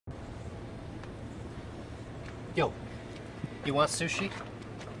Yo, you want sushi?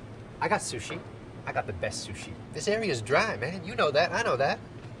 I got sushi. I got the best sushi. This area is dry, man. You know that. I know that.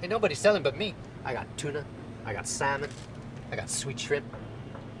 Ain't nobody selling but me. I got tuna. I got salmon. I got sweet shrimp.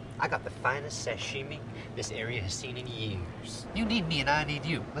 I got the finest sashimi this area has seen in years. You need me and I need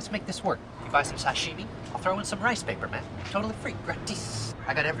you. Let's make this work. You buy some sashimi, I'll throw in some rice paper, man. Totally free. Gratis.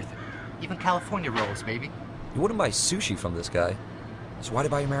 I got everything. Even California rolls, baby. You wouldn't buy sushi from this guy. So why'd you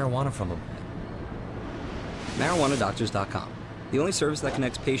buy your marijuana from him? MarijuanaDoctors.com, the only service that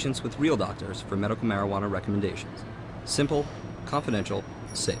connects patients with real doctors for medical marijuana recommendations. Simple, confidential,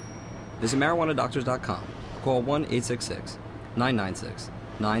 safe. Visit MarijuanaDoctors.com or call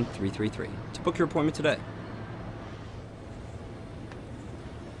 1-866-996-9333 to book your appointment today.